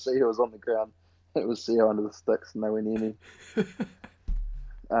around to see who was on the ground. It was Seo under the sticks, and they went near me.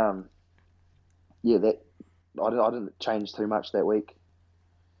 I didn't change too much that week.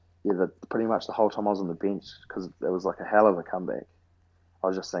 Yeah, pretty much the whole time I was on the bench because it was like a hell of a comeback. I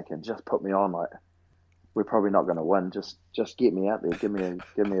was just thinking, just put me on. Like, we're probably not going to win. Just get me out there, give me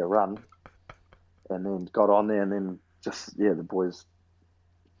a run, and then got on there, and then the boys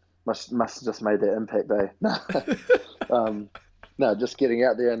must have just made that impact, eh? No, just getting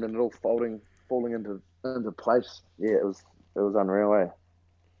out there and then it all falling into place. Yeah, it was unreal, eh?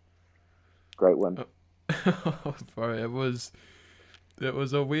 Great win. Bro, it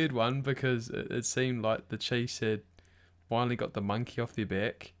was a weird one because it seemed like the Chiefs had finally got the monkey off their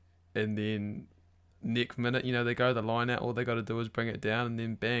back, and then next minute, they go the line out, all they got to do is bring it down, and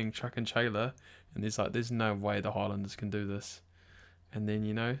then bang, truck and trailer, and there's no way the Highlanders can do this. And then,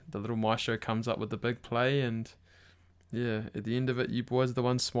 the little maestro comes up with the big play, and yeah, at the end of it, you boys are the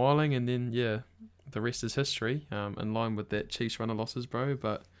ones smiling, and then, the rest is history, in line with that Chiefs run of losses, bro.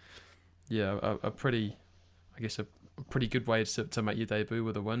 But yeah, a pretty good way to make your debut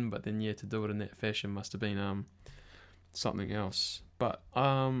with a win, but then, to do it in that fashion must have been something else. But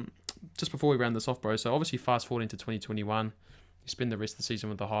just before we round this off, bro, so obviously fast forwarding to 2021, you spend the rest of the season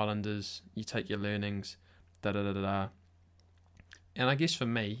with the Highlanders, you take your learnings, da-da-da-da-da. And I guess for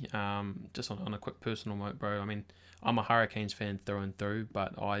me, just on a quick personal note, bro, I mean, I'm a Hurricanes fan through and through,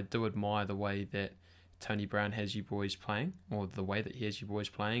 but I do admire the way that Tony Brown has you boys playing, or the way that he has you boys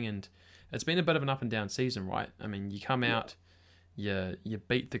playing, and it's been a bit of an up and down season, right? I mean, you come out, you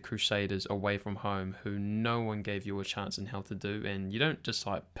beat the Crusaders away from home, who no one gave you a chance in hell to do, and you don't just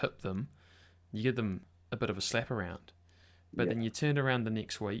like pip them, you give them a bit of a slap around. But then you turned around the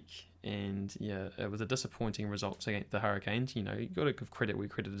next week, and it was a disappointing result against the Hurricanes. You got to give credit where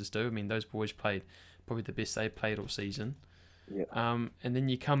credit is due. I mean, those boys played probably the best they played all season. Yeah. And then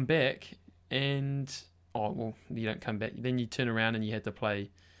you come back, and you don't come back. Then you turn around and you had to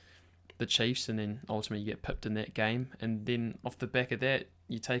play the Chiefs, and then ultimately you get pipped in that game. And then off the back of that,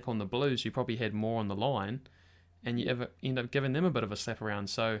 you take on the Blues, who probably had more on the line, and you end up giving them a bit of a slap around.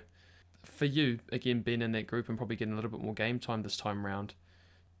 So for you, again, being in that group and probably getting a little bit more game time this time round,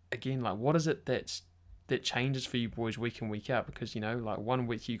 again, like, what is it that changes for you boys week in, week out? Because, like, one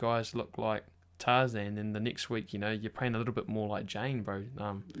week you guys look like Tarzan, and the next week, you're playing a little bit more like Jane, bro.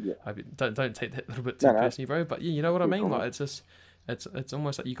 Don't take that a little bit too personally, bro. But you know what I mean? Like, it's just, it's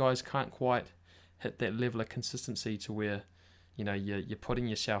almost like you guys can't quite hit that level of consistency to where, you're putting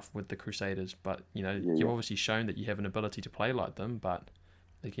yourself with the Crusaders. But, you've obviously shown that you have an ability to play like them. But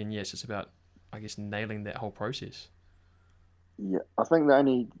again, it's just about, I guess, nailing that whole process. Yeah, I think the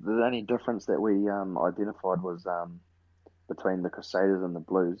only difference that we identified was between the Crusaders and the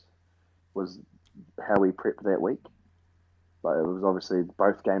Blues was how we prepped that week. Like, it was obviously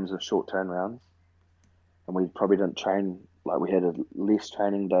both games of short turnarounds, and we probably didn't train. Like, we had a less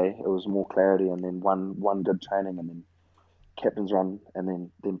training day. It was more clarity, and then one good training, and then captain's run,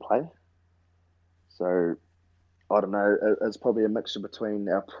 and then play. So I don't know. It's probably a mixture between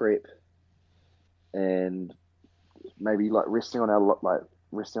our prep and maybe like resting on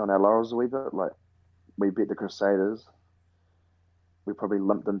our laurels a wee bit. Like, we beat the Crusaders, we probably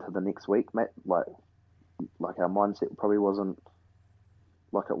limped into the next week, mate. Like our mindset probably wasn't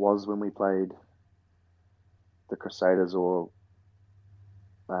like it was when we played the Crusaders, or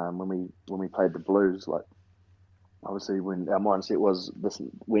when we played the Blues. Like, obviously, when our mindset was this,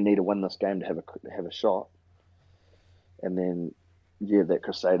 we need to win this game to have a shot. And then that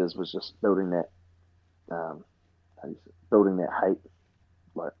Crusaders was just building that hate.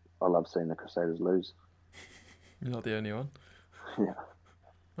 Like, I love seeing the Crusaders lose. You're not the only one. Yeah.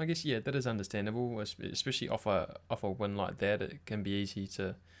 I guess, that is understandable, especially off a win like that. It can be easy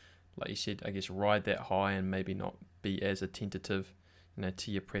to, like you said, I guess, ride that high and maybe not be as attentive,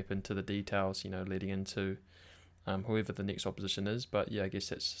 to your prep and to the details, leading into whoever the next opposition is. But I guess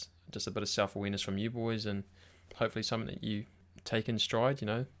that's just a bit of self-awareness from you boys, and hopefully something that you take in stride,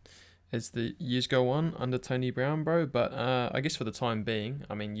 as the years go on under Tony Brown, bro. But I guess for the time being,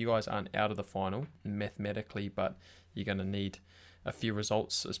 I mean, you guys aren't out of the final mathematically, but you're going to need a few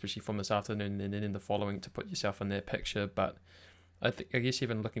results, especially from this afternoon and then in the following, to put yourself in that picture. But I guess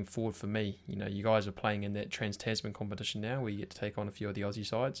even looking forward for me, you guys are playing in that Trans-Tasman competition now, where you get to take on a few of the Aussie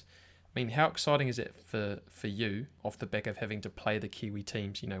sides. I mean, how exciting is it for you off the back of having to play the Kiwi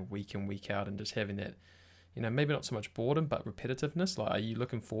teams, week in, week out, and just having that, maybe not so much boredom, but repetitiveness? Like, are you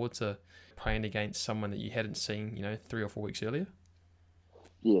looking forward to playing against someone that you hadn't seen, 3 or 4 weeks earlier?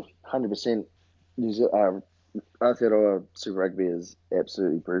 Yeah, 100%. Aotearoa Super Rugby is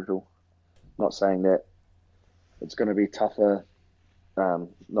absolutely brutal. Not saying that it's going to be tougher,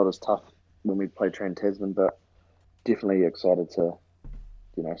 not as tough when we play Trans Tasman, but definitely excited to,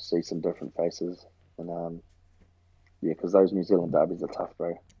 see some different faces. And yeah, because those New Zealand derbies are tough,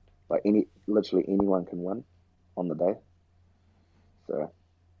 bro. Like literally anyone can win on the day. So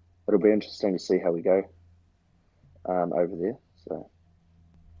it'll be interesting to see how we go over there. So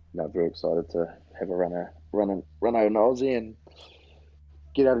no, very excited to have a run out in Aussie and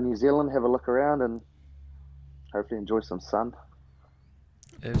get out of New Zealand, have a look around, and hopefully enjoy some sun.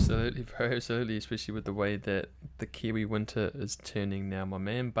 Absolutely, bro, absolutely, especially with the way that the Kiwi winter is turning now, my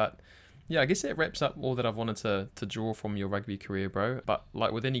man. But yeah, I guess that wraps up all that I've wanted to draw from your rugby career, bro. But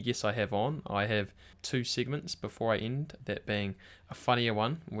like with any guests I have on, I have 2 segments before I end, that being a funnier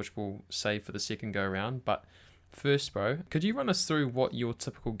one, which we'll save for the second go around. But first, bro, could you run us through what your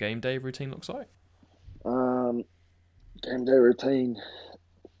typical game day routine looks like? Game day routine.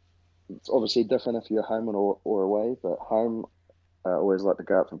 It's obviously different if you're home or away, but home, I always like to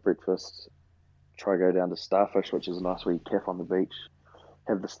go out for breakfast, try to go down to Starfish, which is a nice wee cafe on the beach,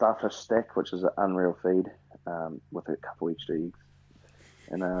 have the Starfish stack, which is an unreal feed with a couple extra eggs.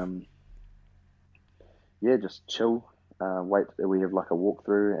 And yeah, just chill, wait, we have like a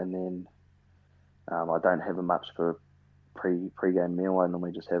walkthrough, and then I don't have much for pre-game meal. I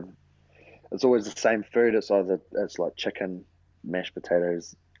normally just have, it's always the same food. It's like chicken, mashed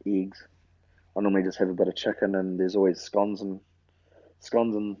potatoes, eggs. I normally just have a bit of chicken, and there's always scones and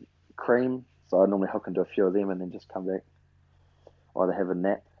cream. So I normally hook into a few of them, and then just come back, either have a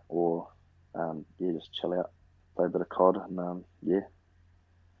nap or yeah, just chill out, play a bit of COD, and yeah,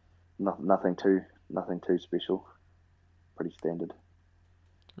 nothing too special. Pretty standard.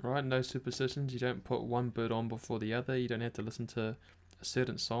 Right, no superstitions. You don't put one bird on before the other. You don't have to listen to a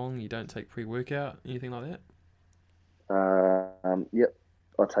certain song. You don't take pre-workout, anything like that. Yep.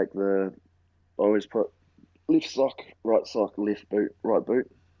 I always put left sock, left boot, right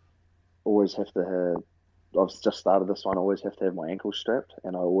boot. Always have to have. I've just started this one. I always have to have my ankles strapped,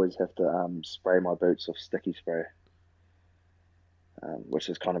 and I always have to spray my boots with sticky spray, which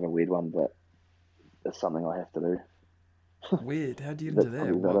is kind of a weird one, but it's something I have to do. Weird. How do you get into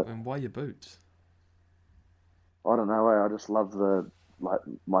that? And why your boots? I don't know. I just love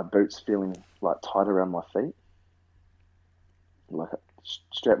my boots feeling like tight around my feet. Like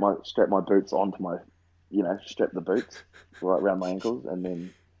strap my boots onto my, strap the boots right around my ankles, and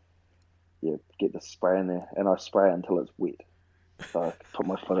then yeah, get the spray in there, and I spray it until it's wet. So I put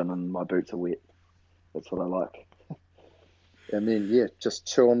my foot in, and my boots are wet. That's what I like. And then yeah, just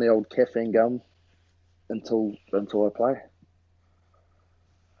chew on the old caffeine gum until I play.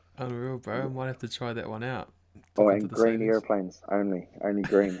 Unreal, bro. I might have to try that one out. And green airplanes only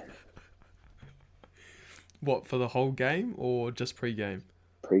green. What, for the whole game or just pre-game?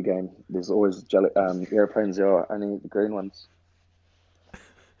 Pre-game. There's always airplanes there, are only the green ones.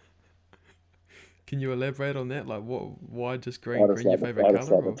 Can you elaborate on that? Like, why just green? Green your favourite colour? I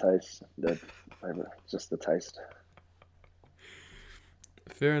just like the taste. Just the taste.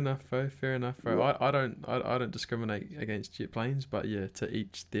 Fair enough, bro. Yeah. I don't discriminate against jet planes, but yeah, to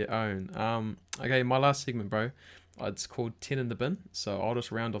each their own. Okay, my last segment, bro. It's called 10 in the bin. So I'll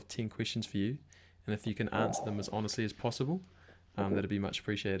just round off 10 questions for you, and if you can answer them as honestly as possible, that'd be much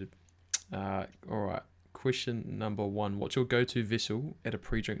appreciated. All right. Question number 1: what's your go-to vessel at a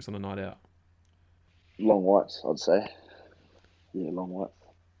pre-drinks on a night out? Long whites, I'd say. Yeah, long whites.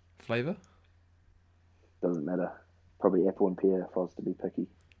 Flavour? Doesn't matter. Probably apple and pear if I was to be picky.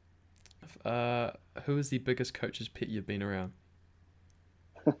 Who is the biggest coach's pet you've been around?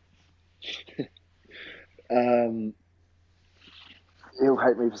 He'll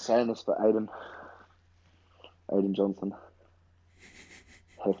hate me for saying this, but Aiden Johnson.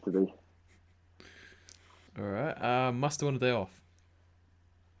 Have to be. All right. Must do on a day off?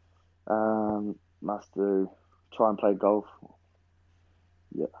 Must do. Try and play golf.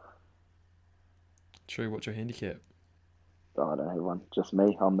 Yeah. True. What's your handicap? Oh, I don't have one. Just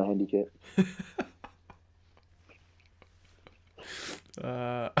me. I'm the handicap.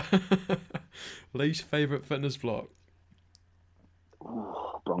 Least favourite fitness block?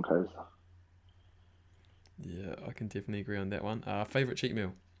 Broncos. Yeah, I can definitely agree on that one. Favourite cheat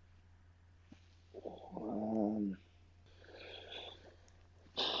meal?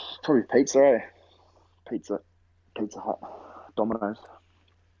 Probably pizza, eh? Pizza Hut. Domino's.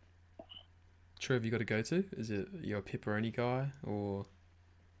 True, have you got a go-to? Is it you're a pepperoni guy or?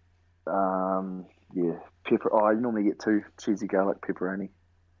 Yeah, You normally get 2 cheesy garlic pepperoni.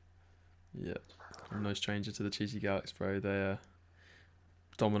 Yeah, I'm no stranger to the cheesy garlics, bro. They're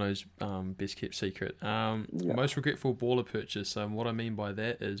Domino's best kept secret. Most regretful baller purchase. What I mean by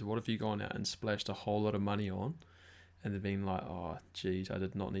that is, what have you gone out and splashed a whole lot of money on, and they've been like, oh, geez, I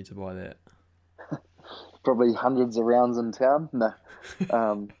did not need to buy that. Probably hundreds of rounds in town. No,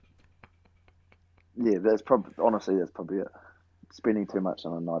 yeah, that's probably it. Spending too much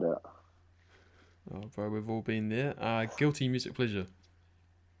on a night out. Oh, bro, we've all been there. Guilty music pleasure.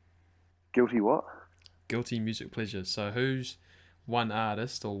 Guilty what? Guilty music pleasure. So who's one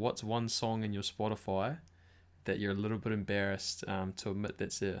artist or what's one song in your Spotify that you're a little bit embarrassed to admit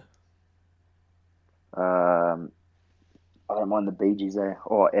that's there? I don't mind the Bee Gees,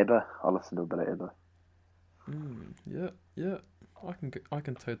 or ABBA. I listen to a bit of ABBA. Yeah. I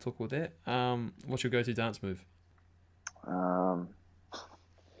can talk with that. What's your go-to dance move?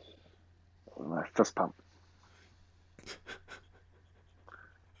 Fist pump.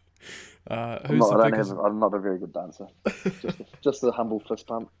 I'm not a very good dancer. just a humble fist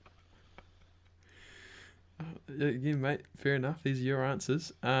pump. Yeah, mate. Fair enough. These are your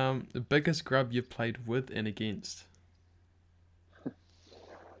answers. The biggest grub you've played with and against.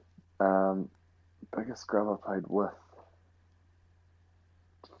 Biggest grub I played with.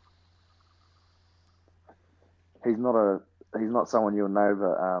 He's not someone you'll know,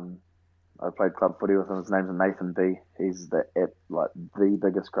 but I played club footy with him. His name's Nathan B. He's the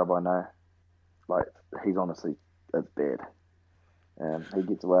biggest grub I know. Like, he's honestly, it's bad. He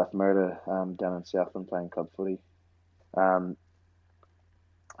gets away with murder down in Southland playing club footy.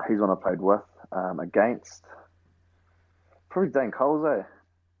 He's one I played with. Against probably Dane Coles,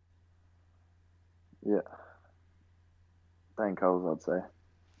 Yeah. Dane Coles, I'd say.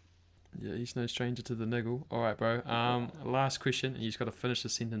 Yeah, he's no stranger to the niggle. All right, bro. Last question, and you just got to finish the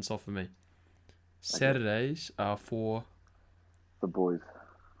sentence off for me. Saturdays are for the boys.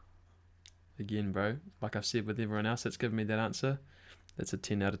 Again, bro. Like I've said with everyone else that's given me that answer, that's a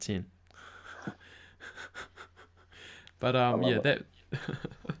 10 out of 10. But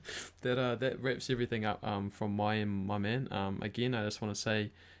that wraps everything up from my end, my man. Again, I just want to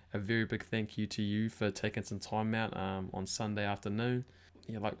say a very big thank you to you for taking some time out on Sunday afternoon.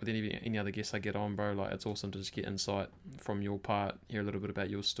 Yeah, like with any other guests I get on, bro, like it's awesome to just get insight from your part, hear a little bit about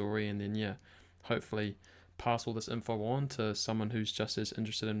your story, and then hopefully pass all this info on to someone who's just as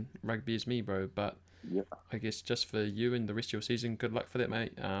interested in rugby as me, bro. But I guess just for you and the rest of your season, good luck for that,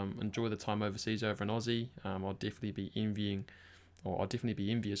 mate. Enjoy the time overseas over in Aussie. I'll definitely be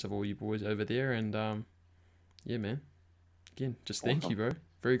envious of all you boys over there. And yeah, man. Again, just thank you, bro.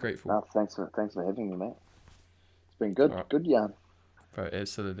 Very grateful. No, thanks for having me, mate. It's been good. Right. Good yarn. Bro,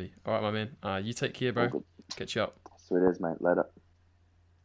 absolutely. All right, my man. You take care, bro. Catch you up. Sweet as, mate. Later.